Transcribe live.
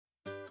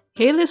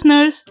Hey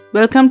listeners,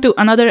 welcome to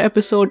another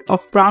episode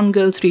of Brown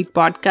Girls Read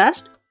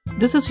Podcast.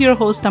 This is your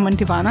host Taman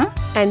Tivana.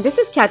 And this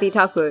is Kathy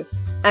Thakur.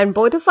 And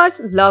both of us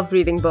love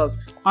reading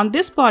books. On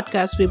this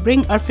podcast, we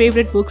bring our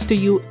favorite books to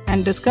you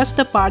and discuss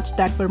the parts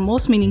that were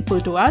most meaningful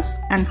to us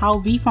and how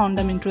we found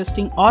them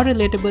interesting or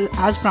relatable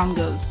as brown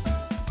girls.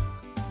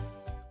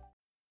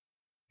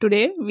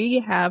 Today, we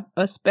have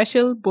a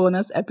special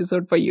bonus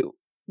episode for you.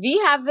 We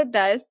have with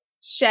us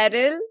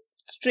Cheryl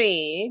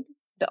Strayed,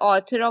 the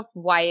author of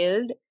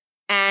Wild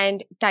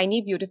and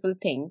Tiny Beautiful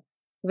Things,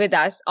 with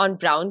us on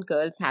Brown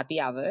Girls Happy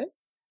Hour.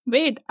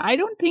 Wait, I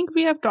don't think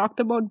we have talked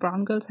about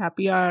Brown Girls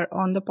Happy Hour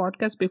on the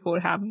podcast before,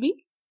 have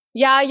we?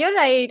 Yeah, you're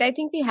right. I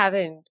think we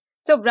haven't.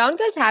 So Brown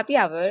Girls Happy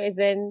Hour is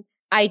an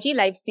IG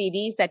Live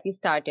series that we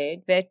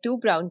started where two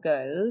brown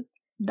girls,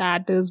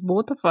 that is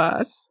both of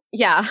us,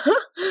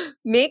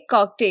 make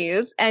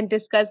cocktails and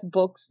discuss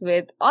books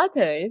with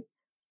authors.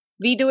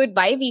 We do it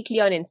bi-weekly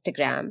on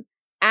Instagram.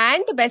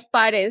 And the best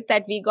part is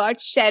that we got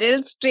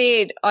Cheryl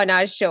Strayed on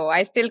our show.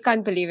 I still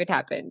can't believe it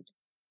happened.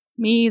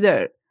 Me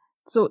either.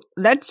 So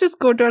let's just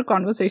go to our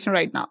conversation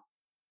right now.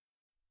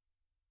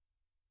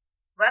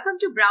 Welcome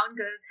to Brown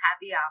Girls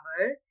Happy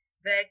Hour,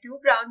 where two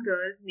brown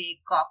girls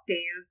make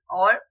cocktails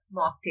or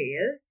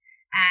mocktails.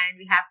 And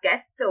we have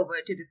guests over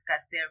to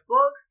discuss their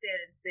books,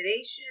 their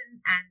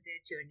inspiration, and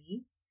their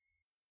journeys.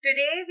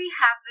 Today we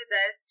have with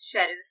us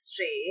Cheryl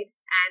Strayed,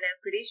 and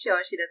I'm pretty sure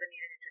she doesn't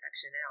need an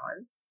introduction at all.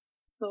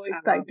 So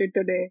excited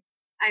today.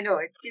 I know,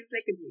 it feels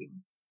like a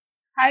dream.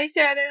 Hi,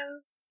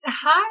 Cheryl.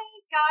 Hi,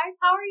 guys.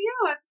 How are you?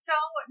 It's so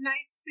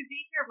nice to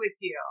be here with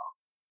you.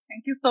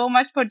 Thank you so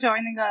much for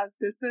joining us.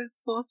 This is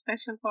so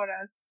special for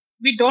us.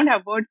 We don't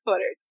have words for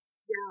it.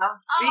 Yeah.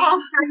 We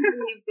can't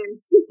believe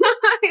this.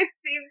 It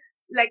seems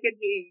like a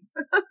dream.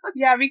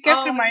 Yeah, we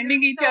kept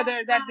reminding each so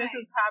other that this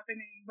is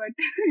happening, but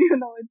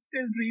it's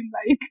still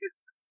dreamlike.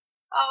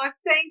 Oh,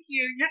 thank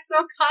you. You're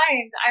so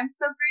kind. I'm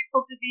so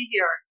grateful to be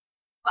here.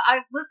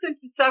 I've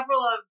listened to several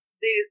of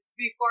these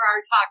before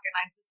our talk,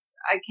 and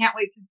I can't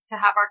wait to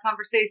have our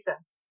conversation.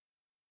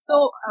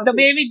 So the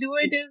way we do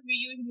it is we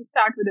usually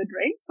start with a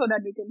drink so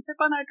that we can sip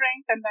on our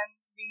drink and then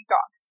we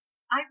talk.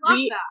 I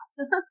love that.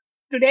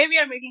 Today we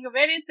are making a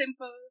very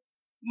simple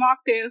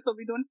mocktail so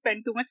we don't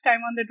spend too much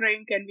time on the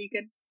drink and we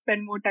can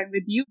spend more time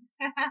with you.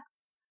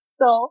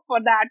 So for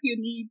that you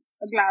need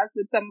a glass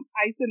with some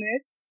ice in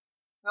it.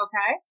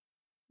 Okay.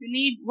 You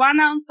need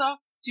 1 ounce of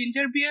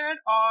ginger beer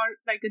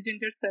or like a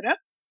ginger syrup.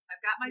 I've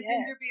got my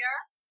ginger beer.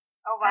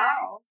 Oh,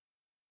 wow.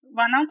 1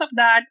 ounce of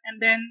that and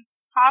then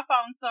half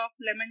ounce of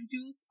lemon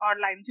juice or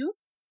lime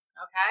juice.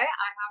 Okay.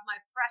 I have my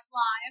fresh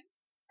lime.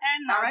 And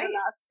now the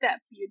last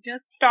step. You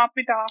just top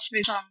it off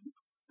with some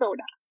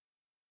soda.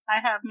 I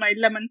have my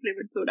lemon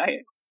flavored soda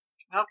here.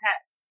 Okay.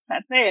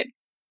 That's it.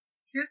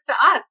 Cheers to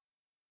us.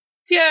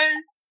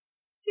 Cheers.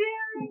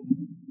 Cheers.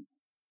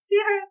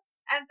 Cheers.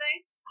 And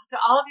thanks to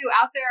all of you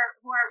out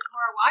there who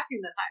are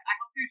watching this. I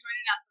hope you're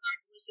joining us in our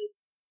delicious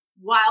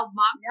wild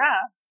mocktail.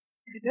 Yeah,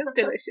 it is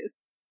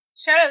delicious.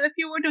 Cheryl, if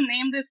you were to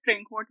name this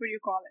drink, what would you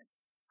call it?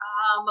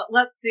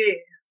 Let's see.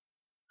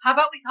 How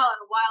about we call it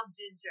a wild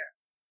ginger?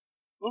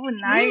 Oh,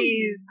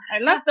 nice.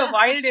 I love the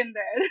wild in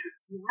there.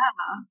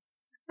 Yeah.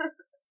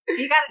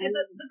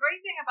 The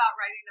great thing about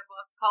writing a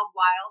book called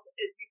Wild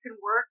is you can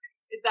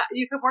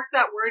work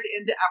that word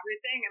into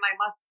everything. And I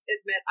must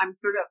admit,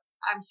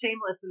 I'm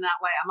shameless in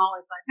that way. I'm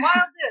always like,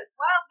 wild this,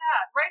 wild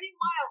that, writing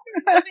wild,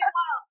 living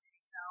wild,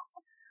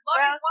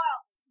 loving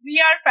wild. We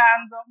are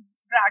fans of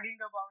bragging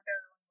about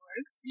our own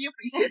work. We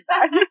appreciate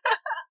that.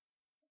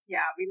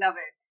 Yeah, we love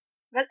it.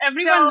 Well,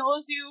 everyone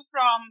knows you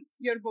from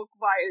your book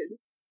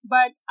Wild,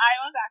 but I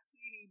was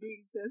actually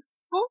reading this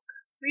book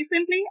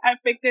recently.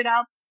 I picked it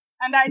up,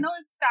 and I know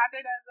it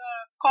started as a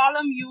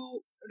column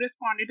you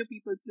responded to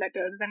people's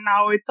letters, and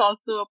now it's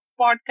also a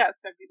podcast,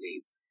 I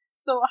believe.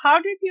 So how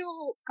did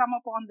you come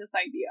upon this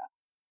idea?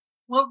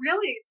 Well,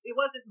 really, it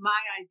wasn't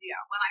my idea.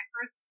 When I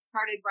first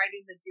started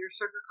writing the Dear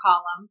Sugar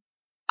column,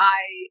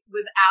 I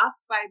was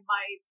asked by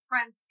my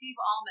friend Steve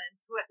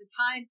Almond, who at the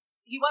time,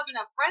 he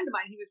wasn't a friend of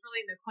mine, he was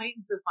really an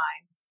acquaintance of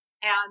mine.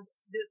 And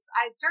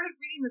I started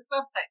reading this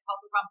website called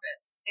The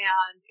Rumpus,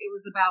 and it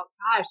was about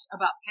 10,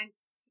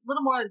 a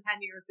little more than 10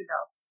 years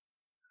ago.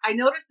 I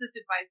noticed this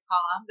advice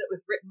column that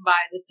was written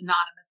by this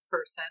anonymous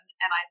person,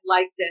 and I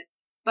liked it.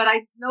 But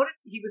I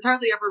noticed he was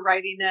hardly ever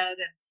writing it,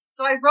 and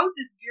so I wrote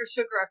this Dear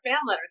Sugar, a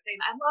fan letter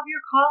saying, I love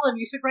your column,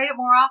 you should write it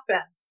more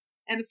often.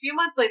 And a few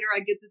months later,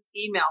 I get this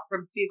email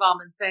from Steve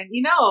Almond saying,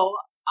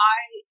 I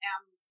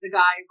am the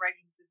guy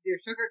writing the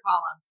Dear Sugar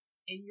column,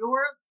 and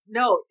your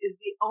note is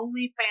the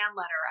only fan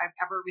letter I've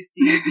ever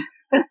received.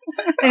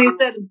 And he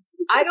said,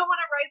 I don't want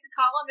to write the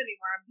column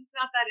anymore. I'm just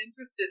not that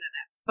interested in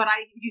it. But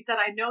he said,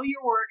 I know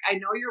your work, I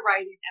know your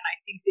writing, and I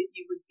think that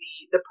you would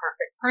be the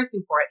perfect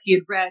person for it. He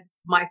had read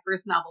my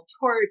first novel,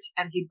 Torch,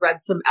 and he'd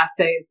read some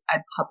essays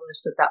I'd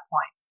published at that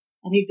point.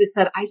 And he just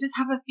said, I just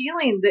have a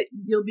feeling that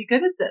you'll be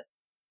good at this.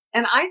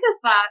 And I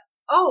just thought,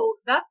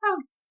 oh, that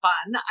sounds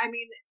fun. I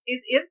mean,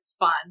 it is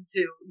fun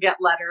to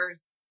get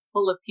letters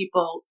full of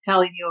people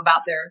telling you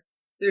about their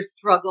their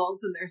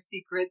struggles and their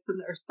secrets and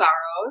their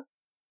sorrows.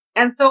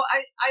 And so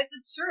I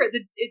said, sure,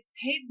 it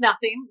paid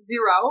nothing,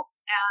 zero.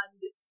 And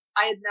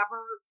I had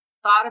never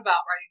thought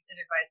about writing an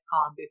advice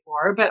column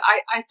before, but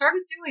I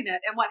started doing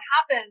it. And what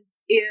happened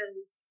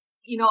is,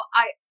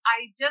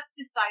 I just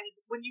decided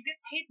when you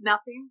get paid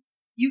nothing,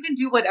 you can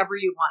do whatever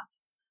you want.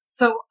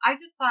 So I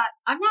just thought,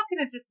 I'm not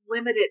going to just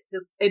limit it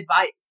to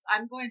advice.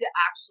 I'm going to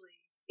actually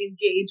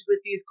engage with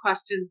these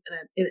questions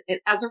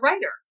as a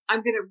writer.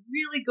 I'm going to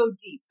really go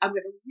deep. I'm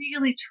going to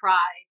really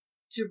try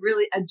to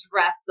really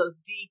address those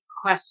deep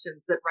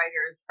questions that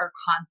writers are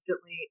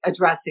constantly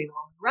addressing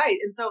when we write.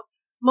 And so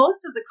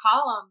most of the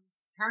columns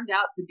turned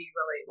out to be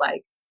really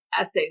like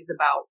essays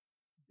about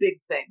big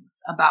things,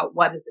 about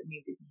what does it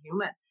mean to be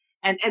human.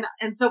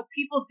 And so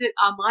people did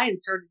online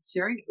started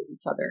sharing it with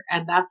each other.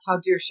 And that's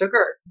how Dear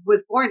Sugar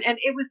was born. And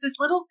it was this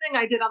little thing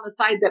I did on the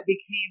side that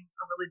became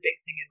a really big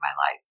thing in my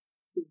life.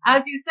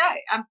 As you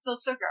say, I'm still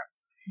Sugar.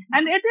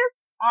 And it is,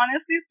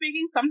 honestly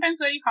speaking,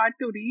 sometimes very hard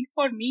to read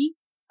for me.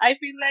 I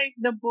feel like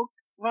the book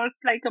works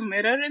like a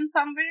mirror in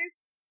some ways,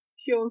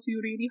 shows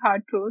you really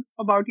hard truths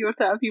about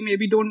yourself you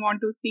maybe don't want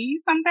to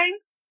see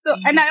sometimes. So,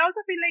 and I also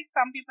feel like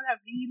some people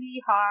have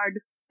really hard,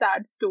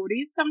 sad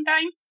stories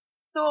sometimes.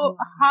 So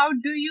how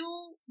do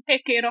you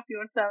take care of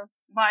yourself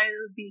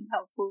while being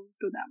helpful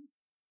to them?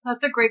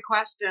 That's a great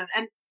question.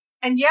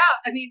 And yeah,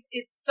 I mean,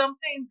 it's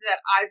something that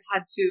I've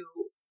had to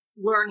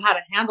learn how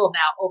to handle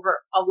now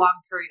over a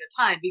long period of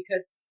time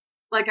because,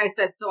 like I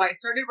said, so I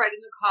started writing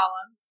the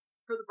column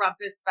for the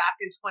Rumpus back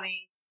in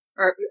 2011.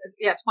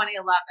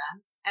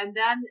 And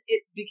then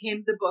it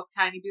became the book,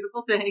 Tiny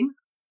Beautiful Things.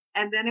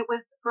 And then it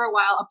was for a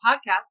while a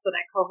podcast that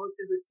I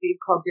co-hosted with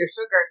Steve called Dear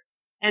Sugars.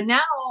 And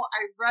now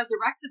I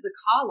resurrected the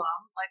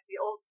column, like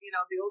the old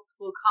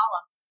school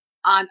column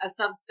on a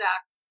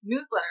Substack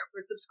newsletter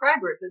for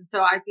subscribers. And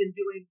so I've been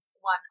doing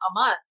one a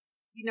month.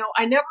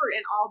 I never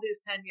in all these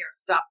 10 years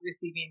stopped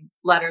receiving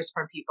letters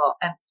from people.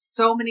 And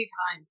so many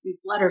times these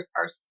letters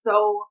are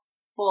so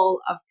full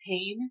of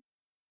pain,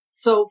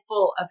 so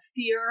full of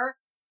fear,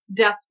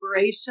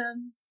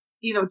 desperation,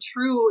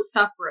 true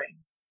suffering.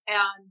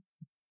 And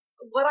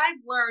what I've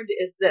learned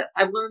is this.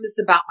 I've learned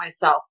this about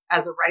myself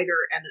as a writer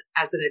and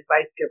as an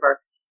advice giver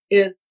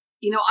is,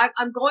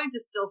 I'm going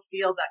to still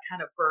feel that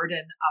kind of burden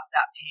of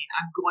that pain.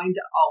 I'm going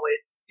to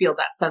always feel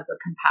that sense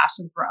of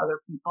compassion for other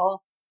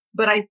people.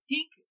 But I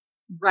think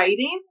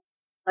writing,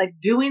 like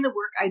doing the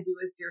work I do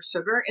as Dear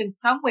Sugar, in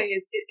some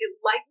ways, it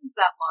lightens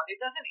that load.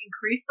 It doesn't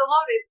increase the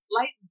load. It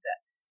lightens it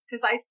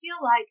because I feel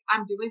like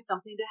I'm doing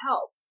something to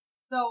help.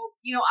 So,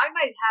 I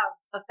might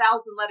have 1,000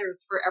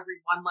 letters for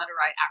every one letter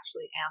I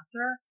actually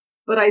answer.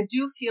 But I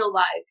do feel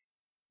like,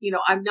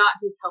 I'm not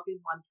just helping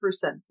one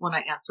person when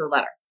I answer a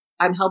letter.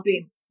 I'm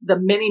helping the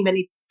many,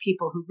 many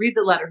people who read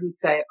the letter who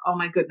say, oh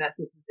my goodness,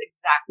 this is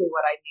exactly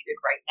what I needed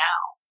right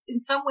now.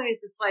 In some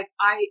ways, it's like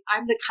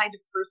I'm the kind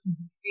of person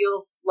who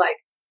feels like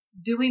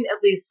doing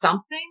at least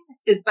something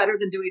is better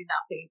than doing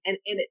nothing. And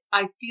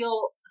I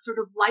feel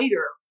sort of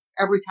lighter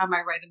every time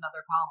I write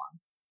another column.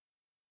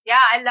 Yeah,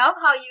 I love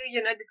how you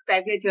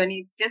describe your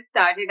journey. It just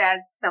started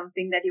as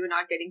something that you were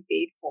not getting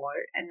paid for,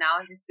 and now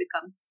it has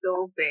become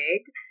so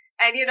big.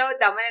 And Daman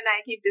and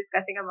I keep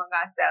discussing among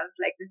ourselves,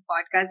 like this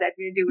podcast that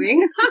we're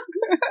doing.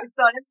 It's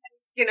sort of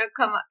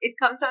it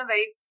comes from a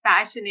very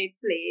passionate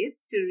place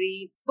to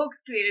read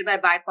books created by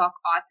BIPOC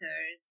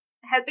authors,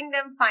 helping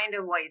them find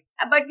a voice.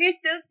 But we're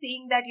still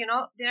seeing that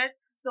there are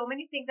so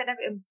many things that have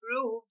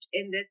improved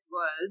in this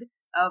world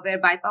where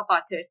BIPOC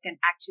authors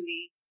can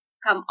actually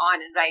come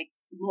on and write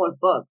more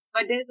books,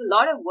 but there's a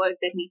lot of work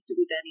that needs to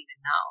be done even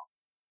now.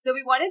 So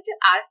we wanted to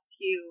ask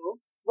you,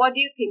 what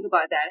do you think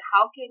about that?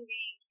 How can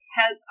we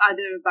help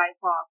other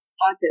BIPOC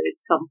authors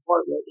come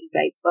forward and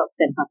write books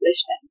and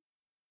publish them?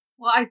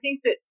 Well, I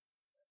think that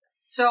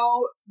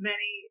so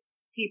many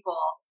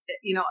people,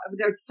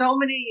 there's so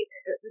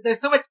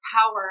much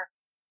power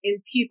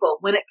in people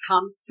when it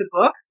comes to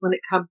books, when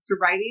it comes to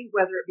writing,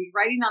 whether it be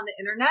writing on the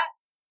internet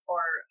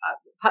or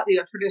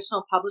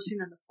traditional publishing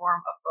in the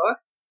form of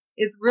books.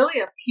 It's really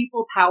a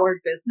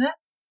people-powered business,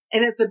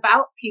 and it's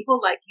about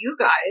people like you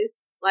guys,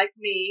 like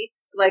me,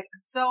 like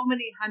so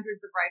many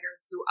hundreds of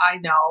writers who I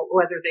know,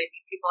 whether they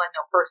be people I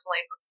know personally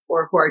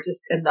or who are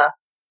just in the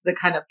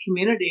kind of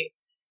community,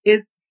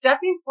 is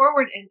stepping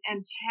forward and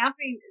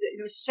championing,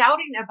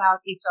 shouting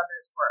about each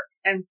other's work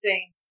and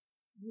saying,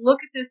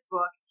 look at this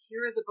book.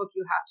 Here is a book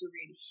you have to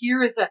read.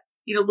 Here is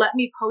let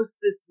me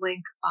post this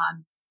link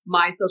on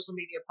my social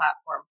media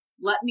platform.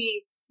 Let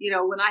me,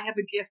 when I have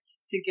a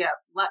gift to give,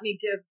 let me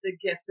give the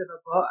gift of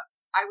a book.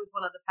 I was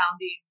one of the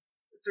founding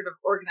sort of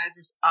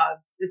organizers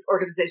of this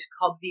organization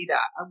called VIDA,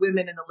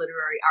 Women in the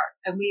Literary Arts.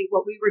 And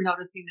what we were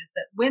noticing is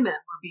that women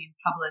were being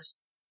published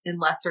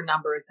in lesser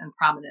numbers in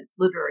prominent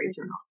literary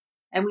journals.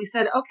 And we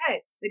said,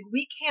 okay, like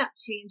we can't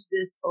change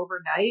this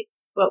overnight,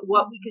 but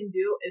what we can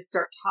do is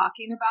start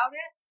talking about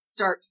it,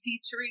 start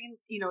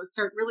featuring,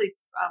 start really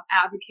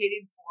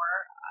advocating for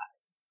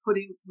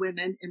putting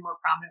women in more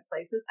prominent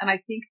places. And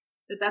I think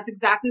that's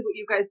exactly what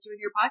you guys do in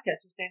your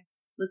podcast. You're saying,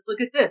 let's look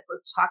at this.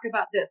 Let's talk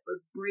about this.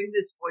 Let's bring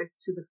this voice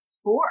to the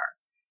for.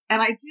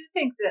 And I do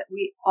think that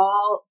we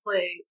all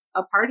play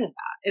a part in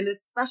that, and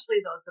especially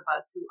those of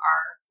us who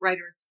are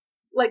writers.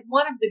 Like,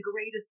 one of the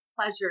greatest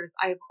pleasures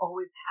I've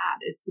always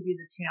had is to be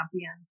the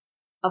champion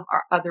of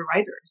our other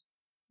writers.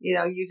 You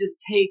know, you just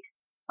take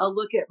a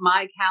look at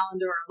my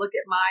calendar or look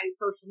at my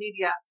social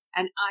media,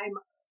 and I'm,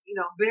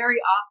 very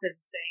often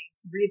saying,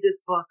 read this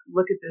book,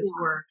 look at this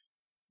work,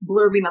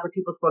 blurbing other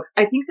people's books.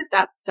 I think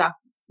that stuff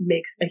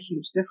makes a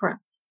huge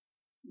difference.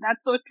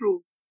 That's so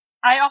true.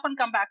 I often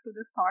come back to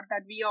this thought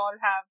that we all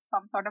have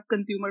some sort of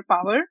consumer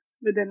power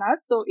within us.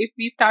 So if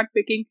we start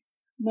picking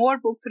more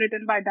books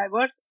written by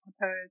diverse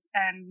authors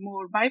and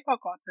more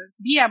BIPOC authors,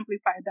 we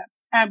amplify them.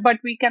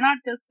 But we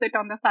cannot just sit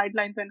on the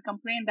sidelines and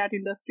complain that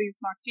industry is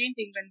not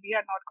changing when we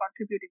are not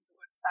contributing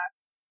towards that.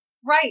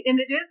 Right. And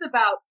it is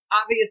about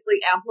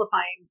obviously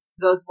amplifying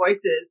those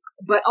voices,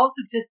 but also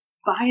just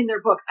buying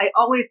their books. I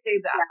always say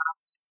that.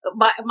 Yeah.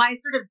 My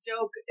sort of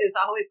joke is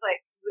always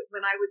like,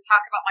 when I would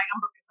talk about my own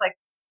book, it's like,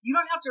 you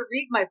don't have to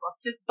read my book,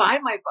 just buy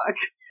my book.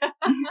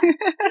 And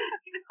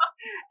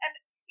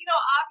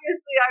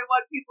obviously I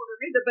want people to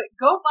read it, but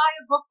go buy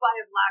a book by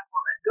a Black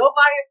woman, go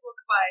buy a book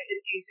by an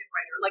Asian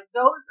writer. Like,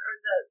 those are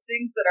the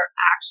things that are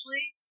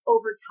actually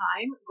over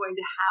time going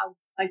to have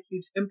a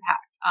huge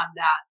impact on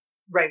that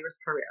writer's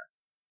career.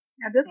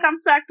 Yeah, this comes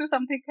back to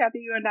something,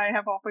 Kathy, you and I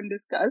have often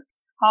discussed,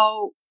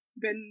 how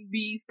when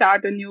we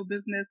start a new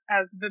business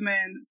as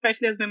women,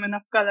 especially as women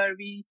of color,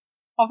 we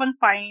often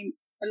find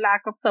a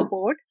lack of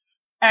support.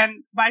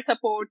 And by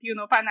support,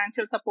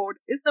 financial support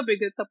is the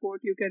biggest support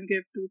you can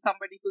give to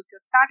somebody who's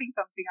just starting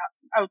something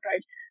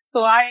outright.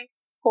 So I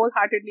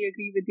wholeheartedly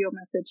agree with your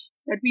message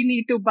that we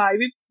need to buy.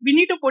 We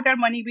need to put our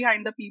money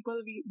behind the people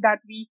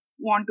that we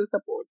want to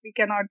support. We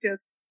cannot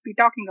just be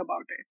talking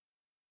about it.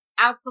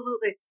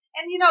 Absolutely.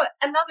 And,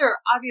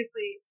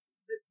 obviously,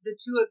 the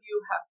two of you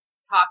have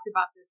talked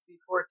about this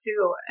before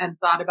too, and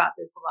thought about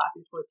this a lot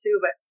before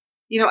too. But,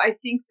 I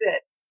think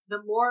that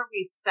the more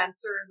we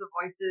center the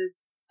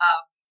voices of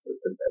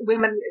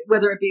women,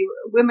 whether it be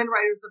women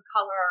writers of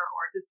color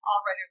or just all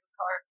writers of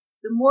color,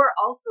 the more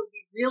also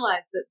we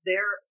realize that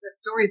the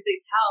stories they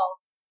tell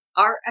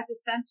are at the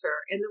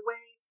center in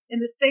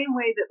the same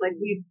way that, like,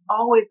 we've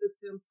always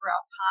assumed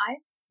throughout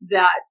time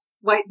that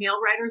white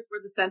male writers were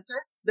the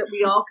center, that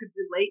we all could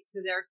relate to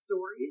their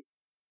stories.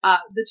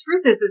 The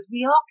truth is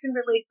we all can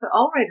relate to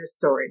all writers'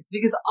 stories,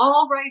 because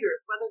all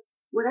writers,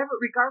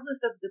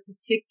 regardless of the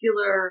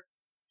particular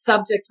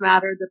subject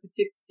matter, the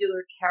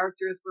particular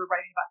characters we're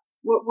writing about,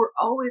 what we're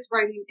always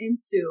writing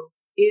into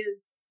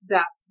is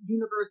that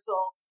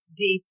universal,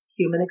 deep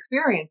human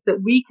experience,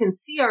 that we can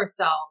see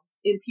ourselves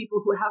in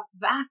people who have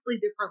vastly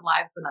different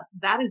lives than us.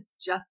 That is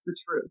just the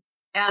truth.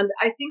 And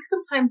I think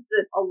sometimes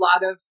that a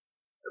lot of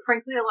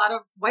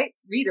white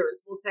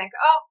readers will think,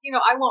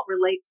 I won't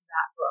relate to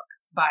that book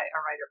by a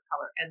writer of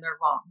color, and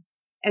they're wrong.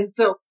 And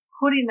so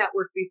putting that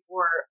work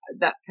before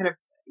that kind of,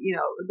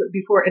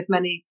 before as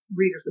many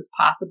readers as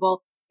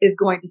possible is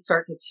going to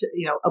start to,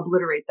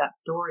 obliterate that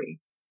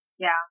story.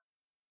 Yeah.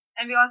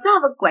 And we also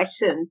have a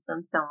question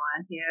from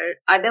someone here.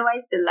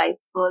 Otherwise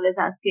Delightful is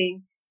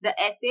asking, the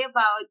essay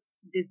about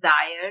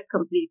desire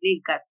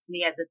completely guts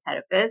me as a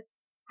therapist.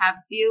 Have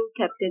you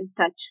kept in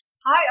touch?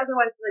 Hi,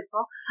 Otherwise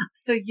Delightful.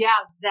 So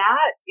yeah,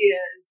 that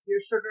is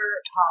your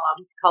sugar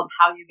column called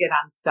How You Get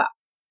Unstuck.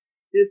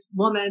 This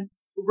woman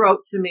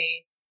wrote to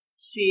me.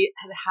 She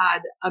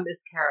had a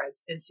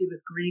miscarriage and she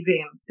was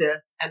grieving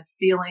this and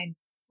feeling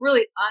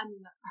really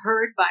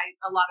unheard by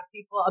a lot of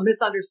people,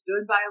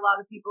 misunderstood by a lot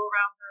of people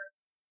around her.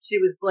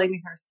 She was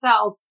blaming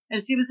herself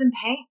and she was in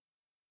pain.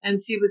 And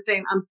she was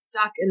saying, I'm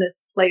stuck in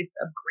this place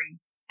of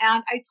grief.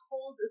 And I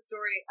told the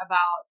story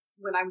about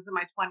when I was in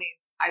my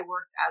 20s, I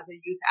worked as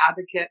a youth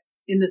advocate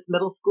in this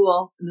middle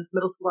school and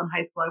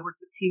high school. I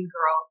worked with teen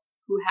girls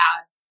who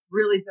had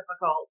really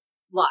difficult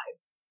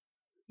lives.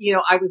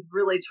 I was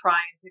really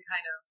trying to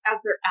kind of, as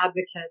their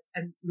advocate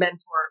and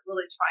mentor,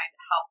 really trying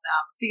to help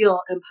them feel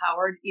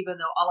empowered, even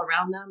though all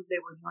around them, they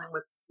were dealing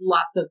with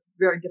lots of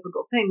very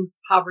difficult things,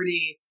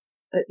 poverty,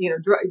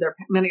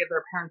 many of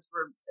their parents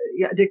were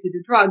addicted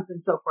to drugs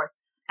and so forth.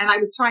 And I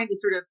was trying to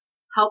sort of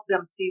help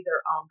them see their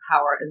own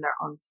power and their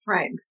own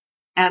strength.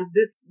 And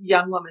this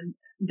young woman,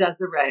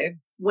 Desiree,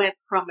 went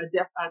from a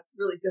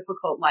really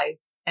difficult life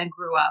and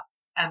grew up.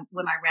 And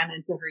when I ran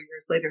into her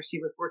years later, she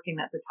was working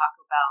at the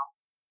Taco Bell.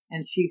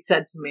 And she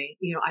said to me,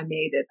 I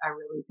made it. I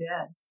really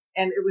did.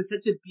 And it was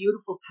such a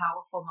beautiful,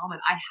 powerful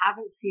moment. I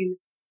haven't seen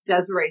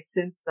Desiree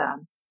since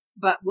then.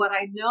 But what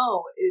I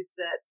know is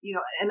that,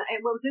 and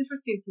what was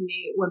interesting to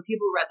me when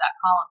people read that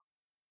column,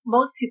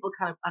 most people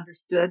kind of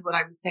understood what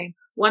I was saying.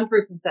 One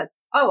person said,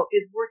 oh,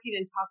 is working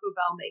in Taco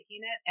Bell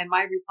making it? And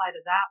my reply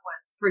to that was,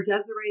 for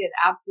Desiree, it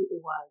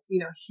absolutely was.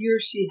 Here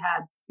she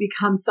had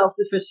become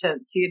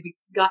self-sufficient. She had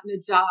gotten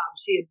a job.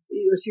 She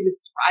was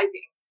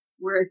thriving.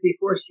 Whereas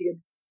before she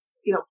had,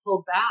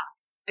 pulled back.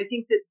 I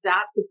think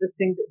that is the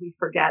thing that we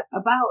forget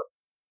about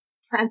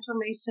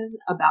transformation,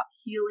 about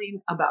healing,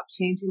 about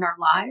changing our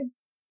lives,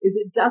 is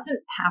it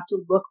doesn't have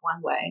to look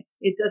one way.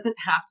 It doesn't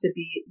have to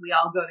be, we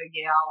all go to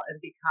Yale and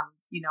become,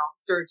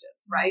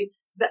 surgeons, right?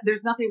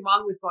 There's nothing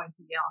wrong with going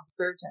to Yale and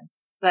surgeon,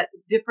 but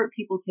different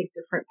people take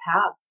different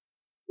paths.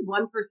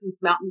 One person's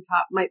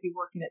mountaintop might be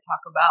working at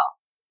Taco Bell.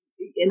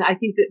 And I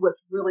think that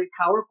what's really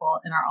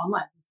powerful in our own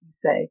lives is we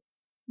say,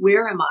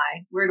 where am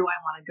I? Where do I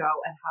want to go?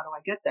 And how do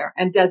I get there?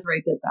 And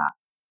Desiree did that.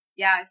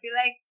 Yeah, I feel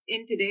like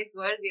in today's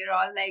world, we're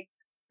all like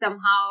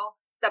somehow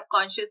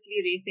subconsciously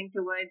racing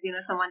towards,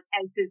 someone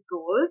else's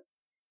goals.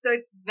 So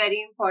it's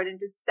very important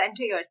to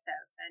center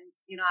yourself and,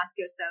 ask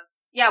yourself,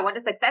 what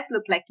does success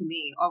look like to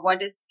me? Or what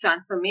does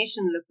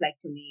transformation look like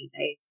to me?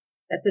 Right?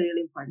 That's a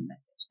really important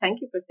message. Thank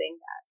you for saying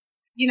that.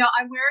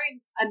 I'm wearing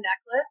a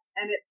necklace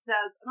and it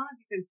says, I don't know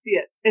if you can see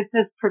it. It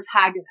says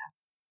protagonist.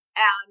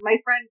 And my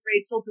friend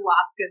Rachel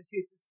Dwoskin,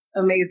 she's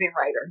an amazing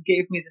writer,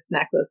 gave me this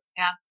necklace.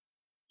 And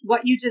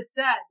what you just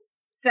said,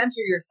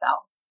 center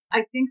yourself.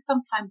 I think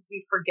sometimes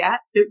we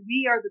forget that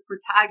we are the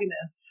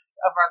protagonists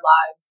of our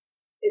lives.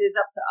 It is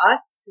up to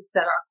us to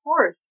set our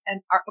course.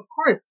 And of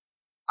course,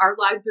 our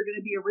lives are going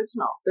to be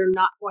original. They're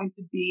not going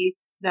to be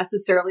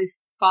necessarily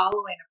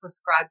following a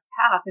prescribed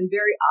path. And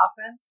very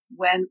often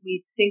when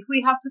we think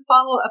we have to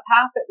follow a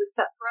path that was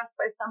set for us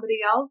by somebody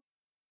else,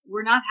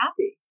 we're not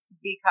happy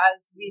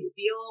because we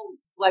feel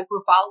like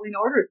we're following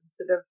orders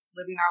instead of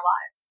living our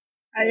lives.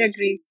 I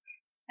agree.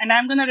 And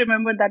I'm going to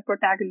remember that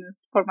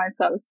protagonist for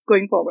myself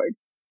going forward.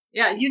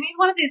 Yeah, you need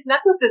one of these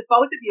necklaces,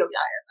 both of you,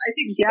 Yaya. I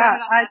think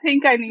I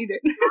think I need it.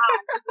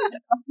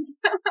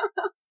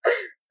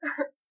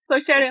 So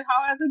Cheryl, how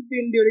has it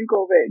been during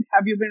COVID?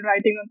 Have you been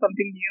writing on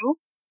something new?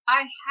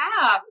 I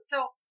have.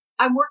 So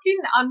I'm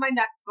working on my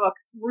next book,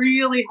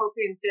 really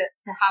hoping to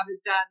have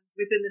it done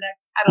within the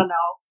next,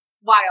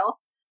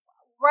 while.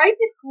 Right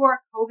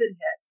before COVID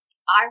hit,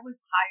 I was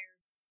hired.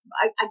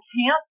 I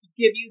can't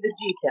give you the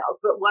details,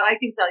 but what I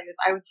can tell you is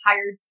I was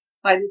hired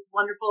by this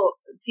wonderful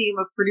team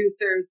of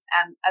producers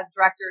and a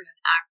director and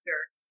an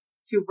actor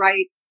to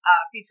write a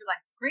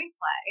feature-length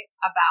screenplay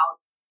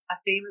about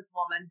a famous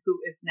woman who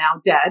is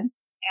now dead.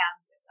 And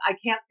I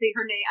can't say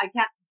her name. I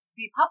can't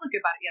be public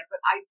about it yet,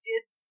 but I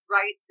did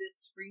write this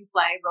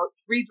screenplay, wrote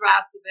 3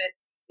 drafts of it.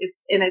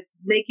 It's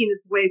making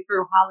its way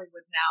through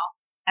Hollywood now.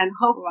 And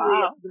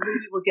hopefully the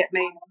movie will get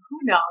made. Who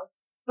knows?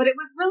 But it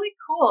was really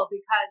cool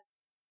because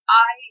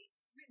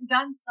I've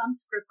done some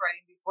script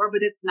writing before,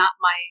 but it's not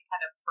my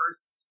kind of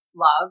first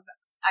love.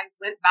 I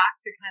went back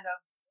to kind of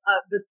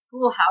the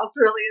schoolhouse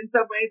really in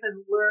some ways and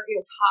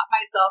taught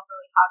myself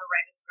really how to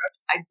write a script.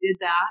 I did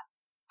that.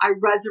 I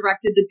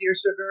resurrected the Dear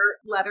Sugar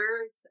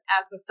letters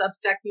as a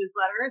Substack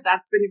newsletter.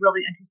 That's been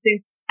really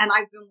interesting. And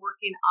I've been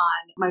working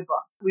on my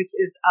book, which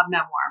is a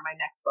memoir, my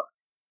next book.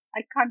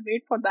 I can't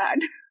wait for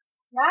that.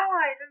 Yeah,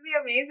 it'll be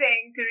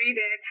amazing to read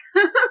it.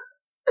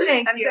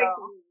 Thank you.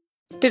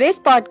 So Today's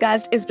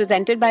podcast is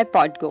presented by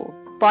Podgo.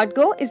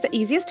 Podgo is the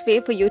easiest way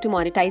for you to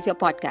monetize your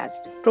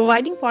podcast.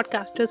 Providing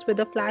podcasters with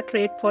a flat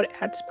rate for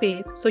ad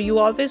space, so you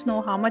always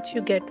know how much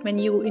you get when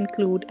you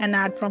include an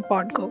ad from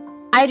Podgo.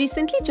 I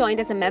recently joined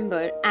as a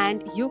member,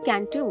 and you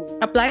can too.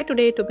 Apply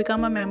today to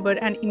become a member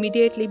and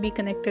immediately be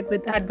connected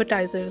with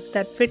advertisers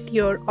that fit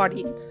your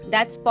audience.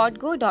 That's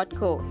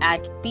podgo.co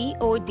at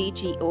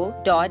podgo.co.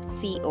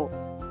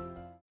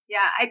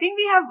 Yeah, I think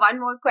we have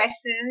one more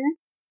question.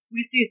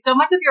 We see so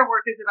much of your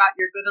work is about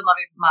your good and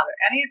loving mother.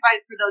 Any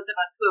advice for those of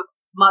us who have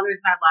mothers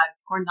in our lives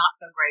who are not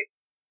so great?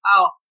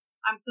 Oh,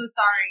 I'm so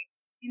sorry.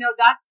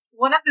 That's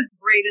one of the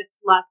greatest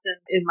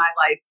lessons in my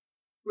life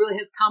really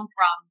has come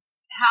from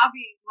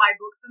having my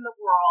books in the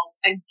world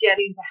and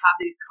getting to have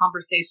these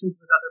conversations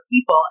with other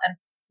people. And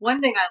one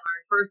thing I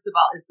learned, first of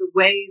all, is the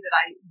way that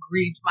I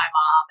grieved my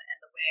mom and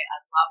the way I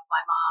loved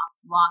my mom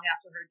long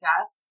after her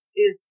death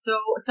is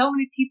so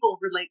many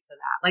people relate to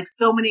that. Like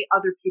so many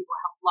other people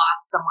have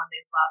lost someone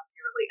they love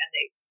dearly and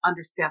they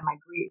understand my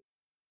grief.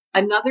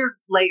 Another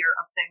layer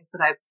of things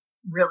that I've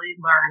really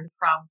learned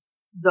from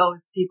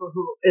those people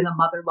who in a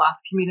mother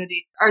loss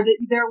community are that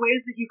there are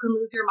ways that you can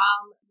lose your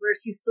mom where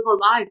she's still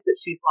alive, that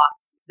she's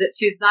lost, that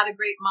she's not a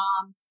great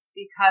mom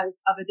because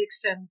of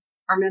addiction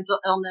or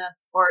mental illness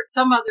or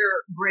some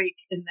other break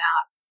in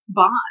that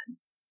bond.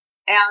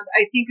 And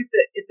I think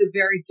it's a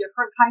very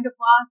different kind of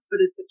loss, but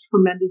it's a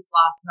tremendous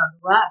loss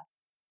nonetheless.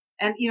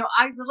 And,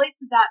 I relate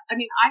to that. I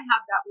mean, I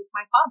have that with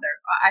my father.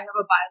 I have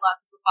a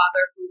biological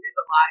father who is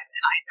alive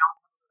and I don't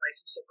have a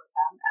relationship with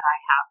him and I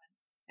haven't.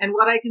 And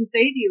what I can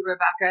say to you,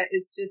 Rebecca,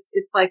 is just,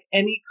 it's like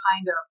any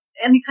kind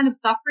of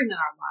suffering in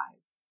our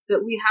lives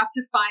that we have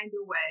to find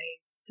a way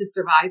to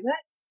survive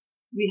it.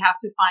 We have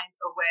to find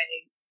a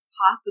way,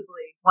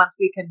 possibly, once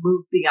we can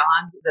move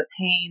beyond the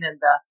pain and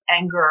the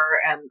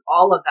anger and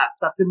all of that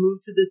stuff, to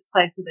move to this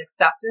place of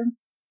acceptance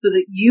so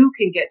that you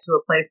can get to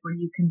a place where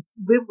you can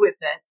live with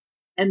it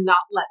and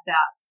not let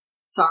that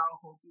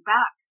sorrow hold you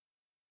back.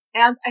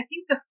 And I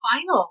think the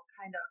final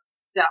kind of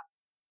step,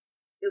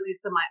 at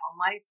least in my own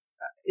life,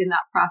 in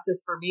that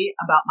process for me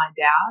about my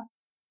dad,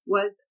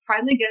 was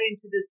finally getting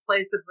to this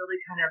place of really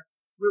kind of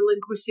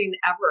relinquishing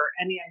ever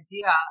any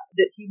idea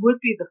that he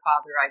would be the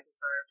father I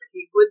deserved, or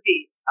he would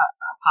be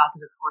a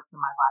positive force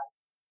in my life.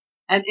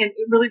 And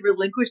really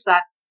relinquish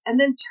that and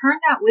then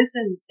turn that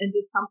wisdom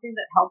into something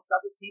that helps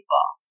other people.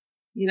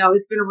 You know,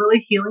 it's been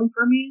really healing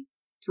for me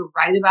to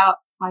write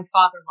about my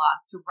father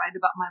loss, to write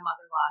about my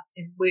mother loss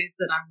in ways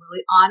that I'm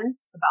really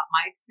honest about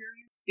my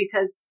experience.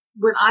 Because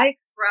whenever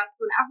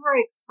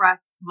I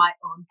express my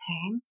own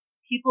pain,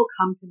 people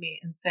come to me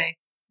and say,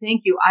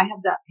 thank you, I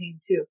have that pain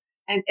too.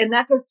 And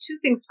that does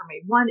two things for me.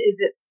 One is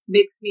it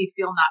makes me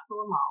feel not so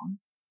alone.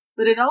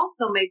 But it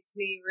also makes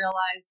me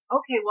realize,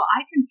 okay, well,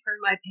 I can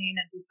turn my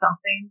pain into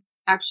something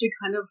actually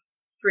kind of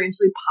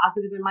strangely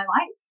positive in my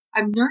life.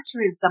 I'm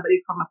nurturing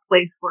somebody from a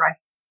place where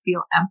I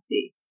feel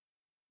empty.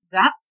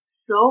 That's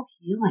so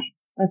healing.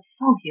 That's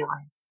so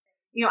healing.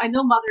 You know, I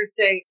know Mother's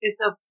Day, it's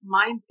a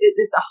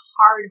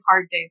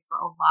hard day for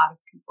a lot of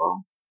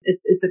people.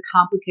 It's a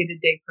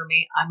complicated day for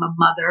me. I'm a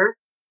mother,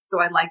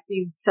 so I like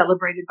being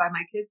celebrated by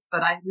my kids,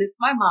 but I miss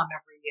my mom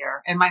every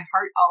year. And my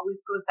heart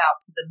always goes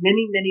out to the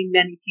many, many,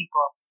 many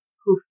people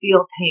who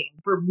feel pain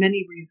for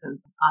many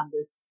reasons on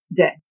this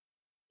day.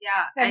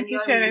 Yeah. Thank you,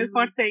 Cheryl,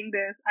 for saying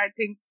this. I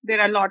think there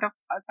are a lot of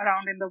us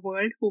around in the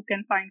world who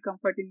can find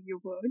comfort in your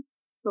words.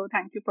 So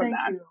thank you for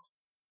that. You.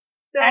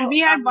 So, and we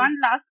had one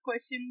last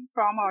question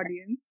from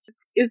audience.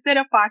 Is there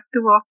a part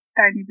 2 of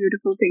Tiny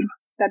Beautiful Things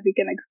that we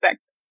can expect?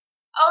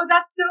 Oh,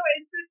 that's so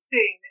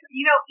interesting.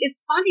 You know,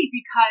 it's funny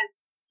because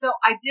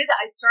I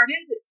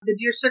started the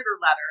Dear Sugar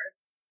letter.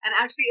 And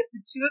actually, if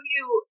the two of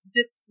you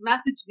just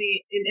message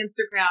me in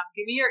Instagram,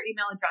 give me your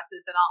email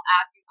addresses and I'll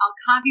add you. I'll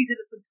copy you to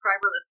the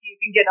subscriber list so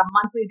you can get a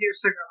monthly Dear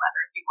Sugar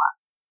letter if you want.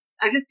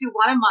 I just do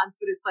one a month,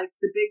 but it's like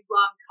the big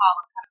long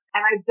column.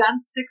 And I've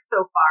done 6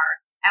 so far.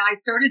 And I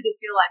started to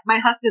feel like my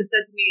husband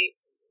said to me,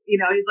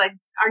 you know, he's like,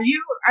 are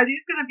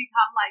these going to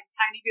become like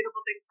Tiny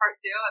Beautiful Things Part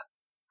 2?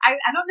 And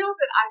I don't know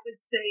that I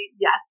would say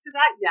yes to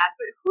that yet,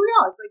 but who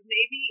knows? Like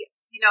maybe,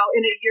 you know,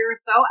 in a year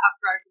or so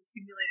after I've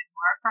accumulated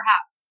more,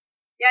 perhaps.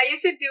 Yeah, you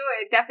should do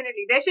it,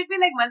 definitely. There should be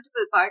like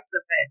multiple parts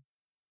of it.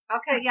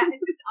 Okay, yeah,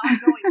 it's just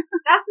ongoing.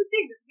 That's the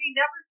thing, is we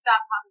never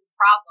stop having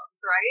problems,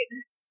 right?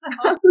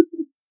 So,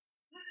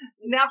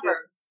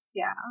 never.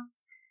 Yeah.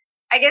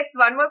 I guess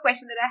one more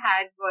question that I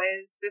had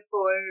was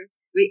before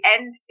we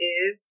end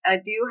is,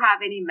 do you have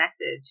any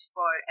message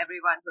for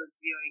everyone who's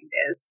viewing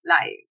this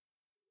live?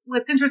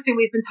 What's interesting,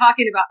 we've been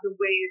talking about the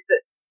ways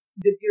that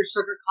the Dear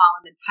Sugar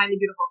column and Tiny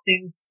Beautiful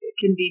Things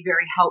can be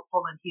very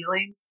helpful and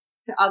healing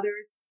to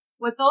others.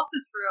 What's also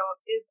true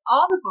is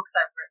all the books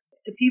I've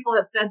written, people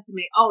have said to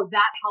me, oh,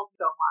 that helped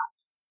so much.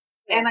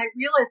 Yeah. And I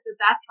realized that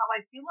that's how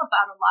I feel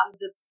about a lot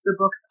of the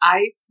books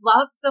I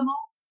love the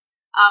most.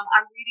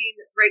 I'm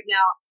reading right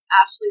now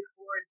Ashley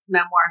Ford's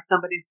memoir,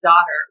 Somebody's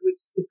Daughter,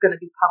 which is going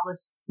to be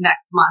published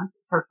next month.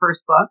 It's her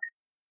first book.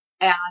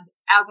 And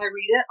as I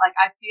read it, like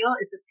I feel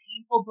it's a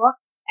painful book,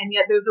 and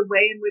yet there's a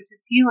way in which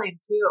it's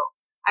healing too.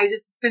 I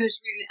just finished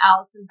reading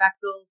Alison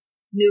Bechdel's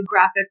new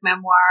graphic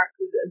memoir,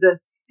 The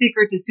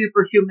Secret to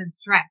Superhuman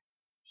Strength.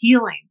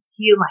 Healing.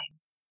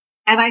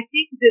 And I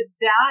think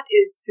that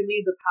is, to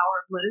me, the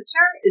power of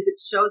literature, is it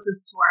shows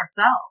us to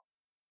ourselves.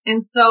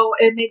 And so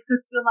it makes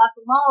us feel less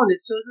alone.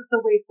 It shows us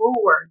a way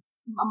forward.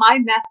 My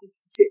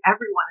message to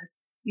everyone is,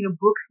 you know,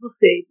 books will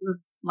save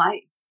your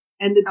life.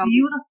 And the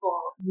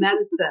beautiful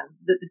medicine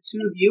that the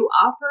two of you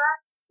offer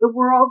the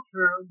world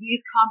through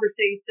these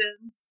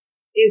conversations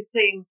is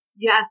saying,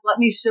 yes, let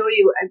me show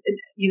you,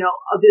 you know,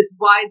 this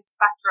wide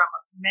spectrum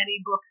of many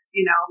books.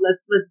 You know,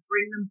 let's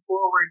bring them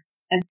forward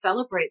and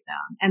celebrate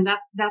them. And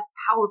that's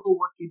powerful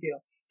work you do.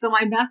 So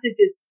my message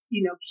is,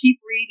 you know,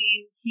 keep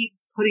reading, keep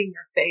putting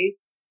your faith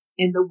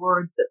in the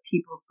words that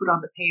people put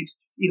on the page,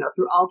 you know,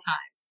 through all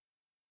time.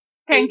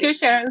 Thank you,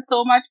 Cheryl,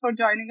 so much for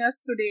joining us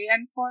today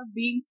and for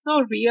being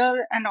so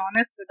real and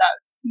honest with us.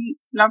 We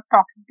love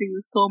talking to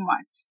you so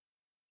much.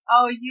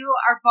 Oh, you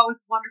are both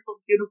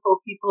wonderful,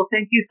 beautiful people.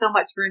 Thank you so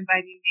much for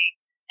inviting me.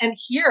 And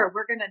here,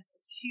 we're going to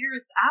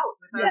cheers out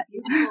with our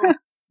beautiful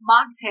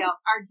mocktails.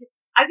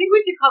 I think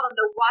we should call them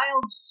the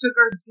Wild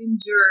Sugar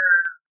Ginger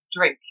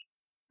drink.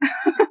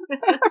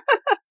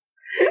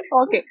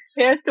 Okay,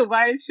 here's to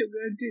Wild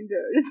Sugar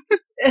Gingers.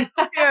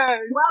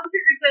 Cheers. Wild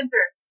Sugar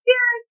Ginger.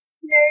 Cheers.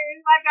 Cheers.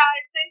 Bye,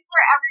 guys. Thanks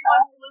for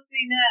everyone for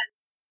listening in.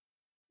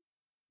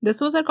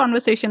 This was our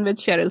conversation with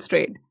Cheryl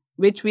Strayed,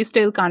 which we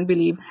still can't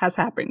believe has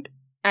happened.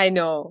 I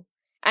know.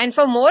 And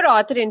for more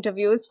author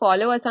interviews,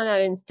 follow us on our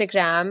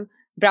Instagram,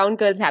 Brown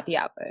Girls Happy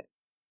Hour.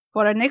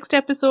 For our next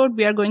episode,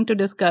 we are going to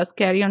discuss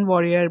Carrion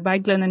Warrior by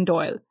Glennon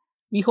Doyle.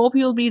 We hope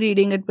you'll be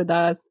reading it with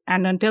us.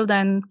 And until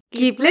then,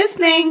 keep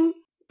listening.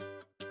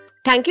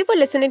 Thank you for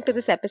listening to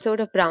this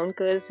episode of Brown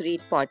Girls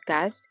Read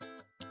podcast.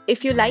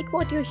 If you like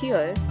what you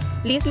hear,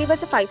 please leave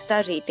us a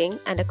 5-star rating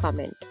and a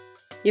comment.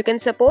 You can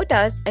support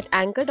us at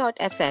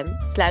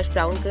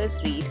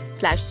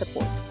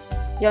anchor.fm/browngirlsread/support.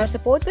 Your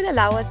support will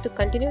allow us to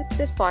continue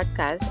this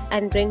podcast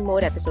and bring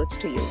more episodes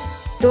to you.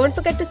 Don't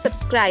forget to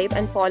subscribe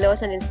and follow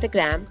us on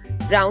Instagram,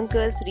 Brown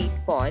Girls Read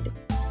Pod,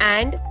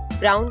 and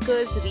Brown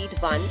Girls Read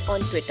 1 on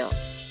Twitter.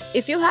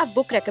 If you have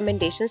book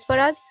recommendations for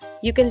us,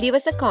 you can leave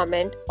us a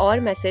comment or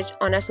message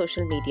on our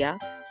social media,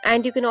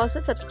 And you can also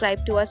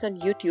subscribe to us on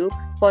YouTube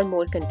for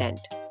more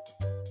content.